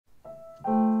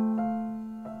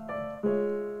You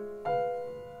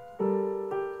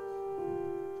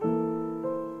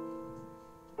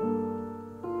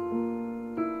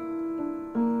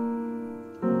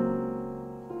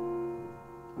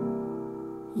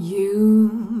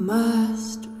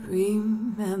must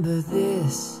remember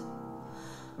this.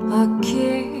 A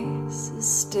kiss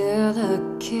is still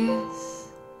a kiss.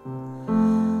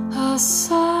 A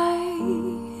sigh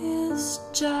is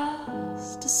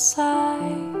just a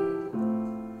sigh.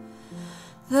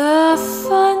 The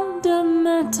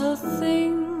fundamental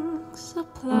things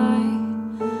apply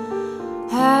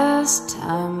as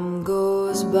time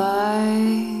goes by.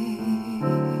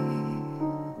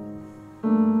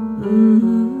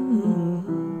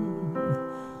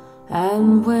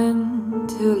 And when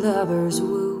two lovers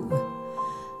woo,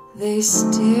 they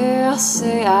still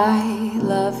say I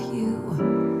love you.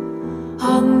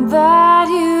 On that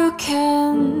you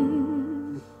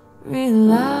can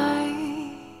rely.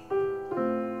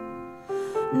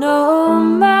 No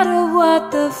matter what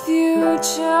the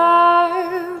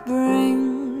future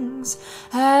brings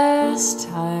as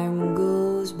time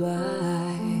goes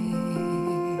by.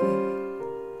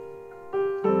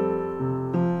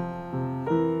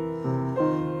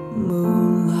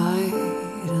 Moonlight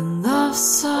and love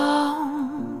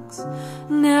songs,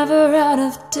 never out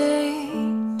of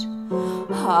date.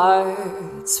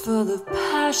 Hearts full of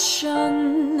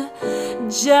passion,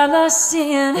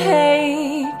 jealousy and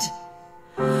hate.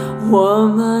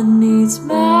 Woman needs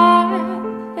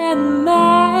man, and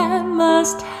man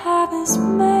must have his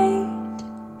mate.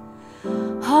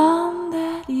 On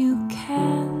that you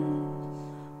can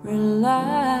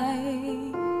rely.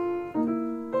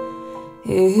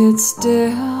 It's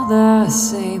still the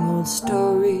same old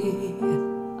story,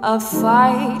 a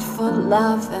fight for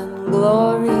love and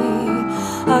glory,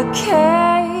 a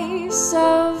case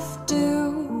of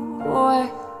do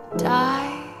or die.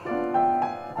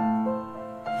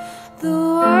 The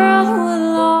world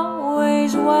will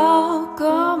always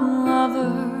welcome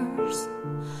lovers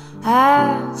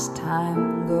as time